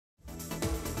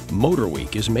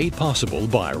Motorweek is made possible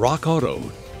by Rock Auto,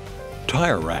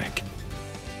 Tire Rack,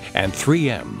 and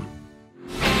 3M.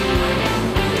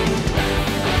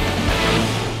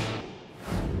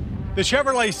 The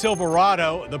Chevrolet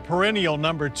Silverado, the perennial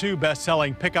 #2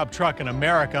 best-selling pickup truck in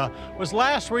America, was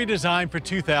last redesigned for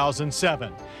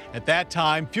 2007. At that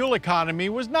time, fuel economy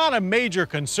was not a major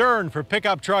concern for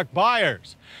pickup truck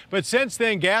buyers. But since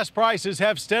then, gas prices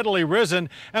have steadily risen,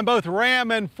 and both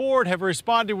Ram and Ford have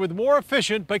responded with more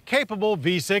efficient but capable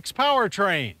V6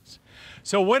 powertrains.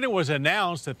 So when it was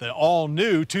announced that the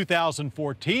all-new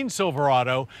 2014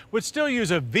 Silverado would still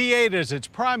use a V8 as its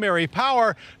primary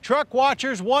power, truck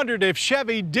watchers wondered if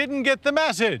Chevy didn't get the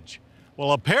message.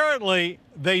 Well, apparently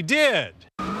they did.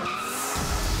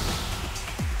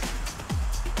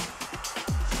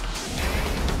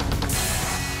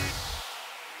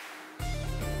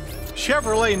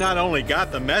 Chevrolet not only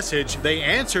got the message, they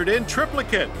answered in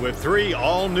triplicate with 3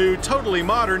 all-new, totally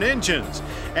modern engines,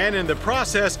 and in the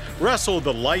process wrestled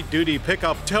the light-duty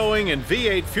pickup towing and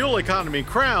V8 fuel economy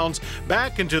crowns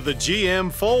back into the GM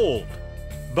fold.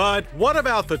 But what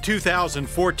about the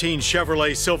 2014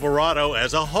 Chevrolet Silverado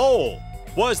as a whole?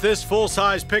 Was this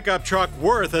full-size pickup truck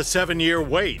worth a 7-year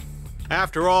wait?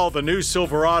 After all, the new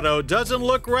Silverado doesn't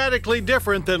look radically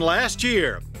different than last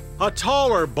year. A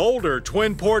taller, bolder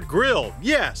twin-port grille,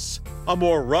 yes. A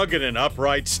more rugged and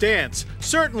upright stance,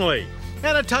 certainly.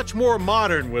 And a touch more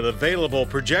modern with available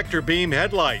projector beam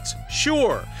headlights,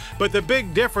 sure. But the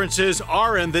big differences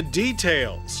are in the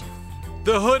details.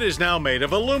 The hood is now made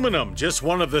of aluminum, just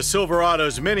one of the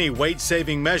Silverado's many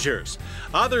weight-saving measures.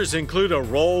 Others include a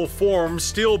roll-form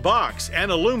steel box and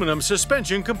aluminum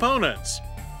suspension components.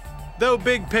 Though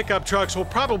big pickup trucks will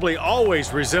probably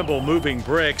always resemble moving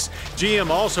bricks,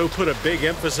 GM also put a big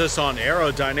emphasis on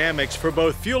aerodynamics for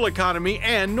both fuel economy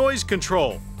and noise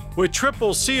control. With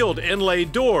triple sealed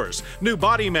inlaid doors, new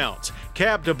body mounts,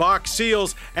 cab-to-box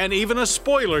seals, and even a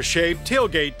spoiler-shaped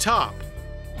tailgate top.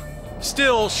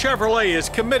 Still, Chevrolet is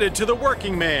committed to the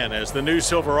working man, as the new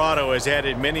Silverado has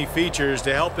added many features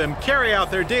to help them carry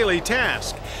out their daily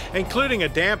task, including a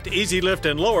damped easy lift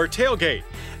and lower tailgate,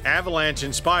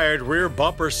 avalanche-inspired rear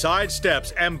bumper side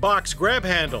steps and box grab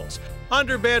handles,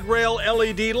 underbed rail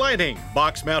LED lighting,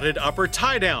 box-mounted upper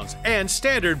tie-downs, and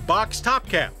standard box top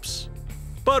caps.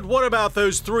 But what about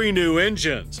those 3 new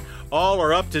engines? All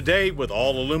are up to date with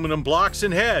all aluminum blocks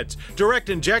and heads, direct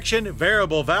injection,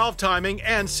 variable valve timing,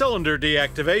 and cylinder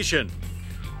deactivation.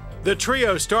 The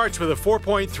trio starts with a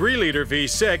 4.3-liter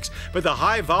V6, but the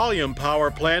high-volume power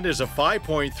plant is a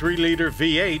 5.3-liter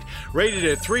V8 rated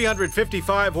at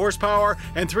 355 horsepower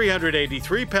and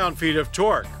 383 pound-feet of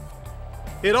torque.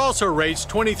 It also rates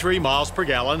 23 miles per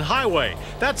gallon highway.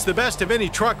 That's the best of any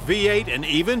truck V8 and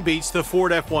even beats the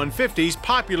Ford F-150's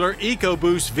popular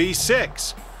EcoBoost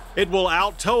V6. It will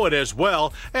out-tow it as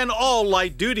well, and all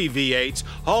light-duty V8s,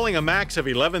 hauling a max of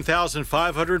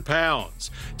 11,500 pounds.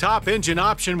 Top engine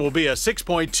option will be a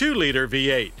 6.2-liter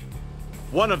V8.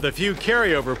 One of the few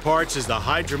carryover parts is the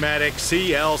Hydromatic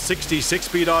CL60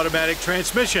 6-speed automatic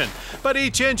transmission, but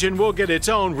each engine will get its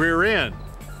own rear end.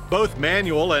 Both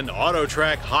manual and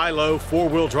AutoTrack high-low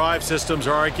 4-wheel drive systems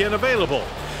are again available.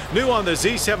 New on the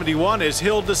Z71 is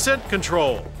hill descent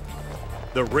control.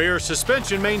 The rear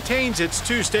suspension maintains its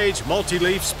 2-stage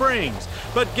multi-leaf springs,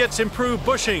 but gets improved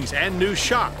bushings and new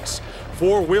shocks.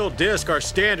 4-wheel discs are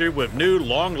standard with new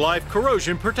long-life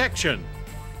corrosion protection.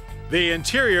 The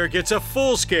interior gets a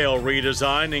full-scale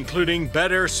redesign, including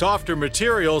better, softer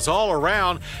materials all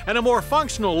around and a more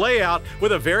functional layout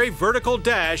with a very vertical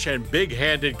dash and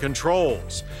big-handed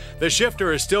controls. The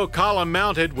shifter is still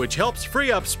column-mounted, which helps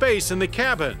free up space in the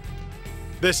cabin.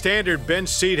 The standard bench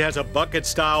seat has a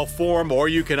bucket-style form, or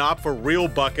you can opt for real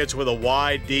buckets with a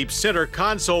wide, deep center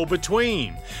console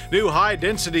between. New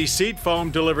high-density seat foam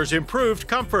delivers improved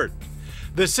comfort.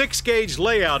 The 6-gauge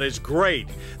layout is great.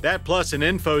 That plus an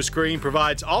info screen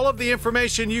provides all of the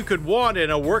information you could want in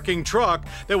a working truck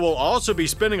that will also be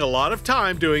spending a lot of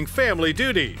time doing family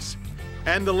duties.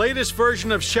 And the latest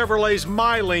version of Chevrolet's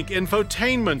MyLink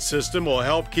infotainment system will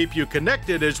help keep you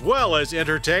connected as well as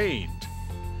entertained.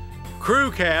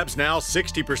 Crew cabs, now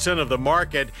 60% of the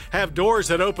market, have doors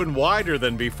that open wider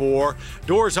than before.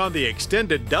 Doors on the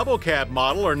extended double cab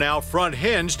model are now front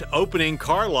hinged, opening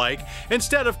car-like,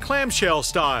 instead of clamshell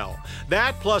style.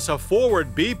 That plus a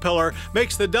forward B-pillar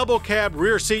makes the double cab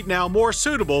rear seat now more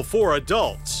suitable for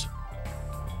adults.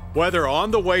 Whether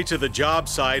on the way to the job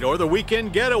site or the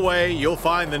weekend getaway, you'll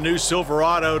find the new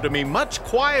Silverado to be much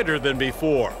quieter than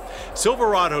before.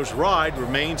 Silverado's ride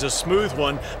remains a smooth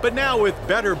one, but now with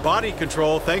better body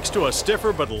control thanks to a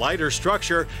stiffer but lighter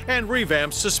structure and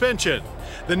revamped suspension.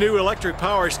 The new electric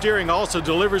power steering also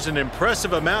delivers an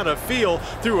impressive amount of feel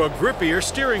through a grippier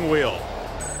steering wheel.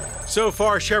 So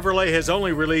far, Chevrolet has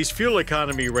only released fuel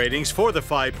economy ratings for the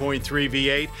 5.3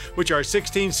 V8, which are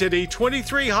 16 city,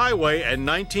 23 highway, and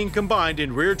 19 combined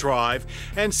in rear drive,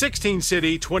 and 16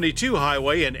 city, 22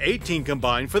 highway, and 18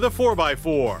 combined for the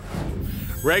 4x4.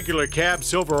 Regular cab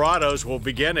Silverados will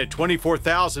begin at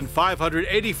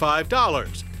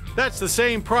 $24,585. That's the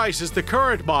same price as the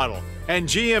current model, and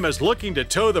GM is looking to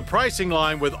toe the pricing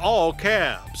line with all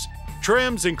cabs.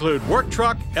 Trims include Work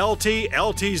Truck, LT,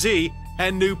 LTZ,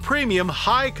 and new premium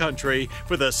High Country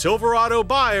for the Silverado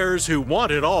buyers who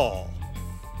want it all.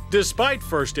 Despite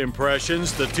first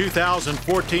impressions, the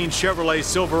 2014 Chevrolet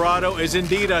Silverado is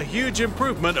indeed a huge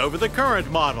improvement over the current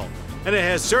model, and it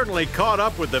has certainly caught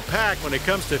up with the pack when it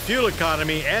comes to fuel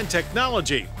economy and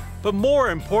technology. But more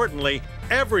importantly,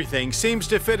 everything seems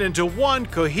to fit into one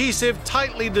cohesive,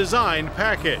 tightly designed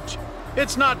package.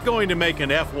 It's not going to make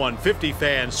an F-150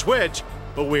 fan switch,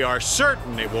 but we are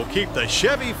certain it will keep the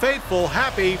Chevy faithful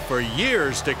happy for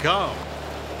years to come.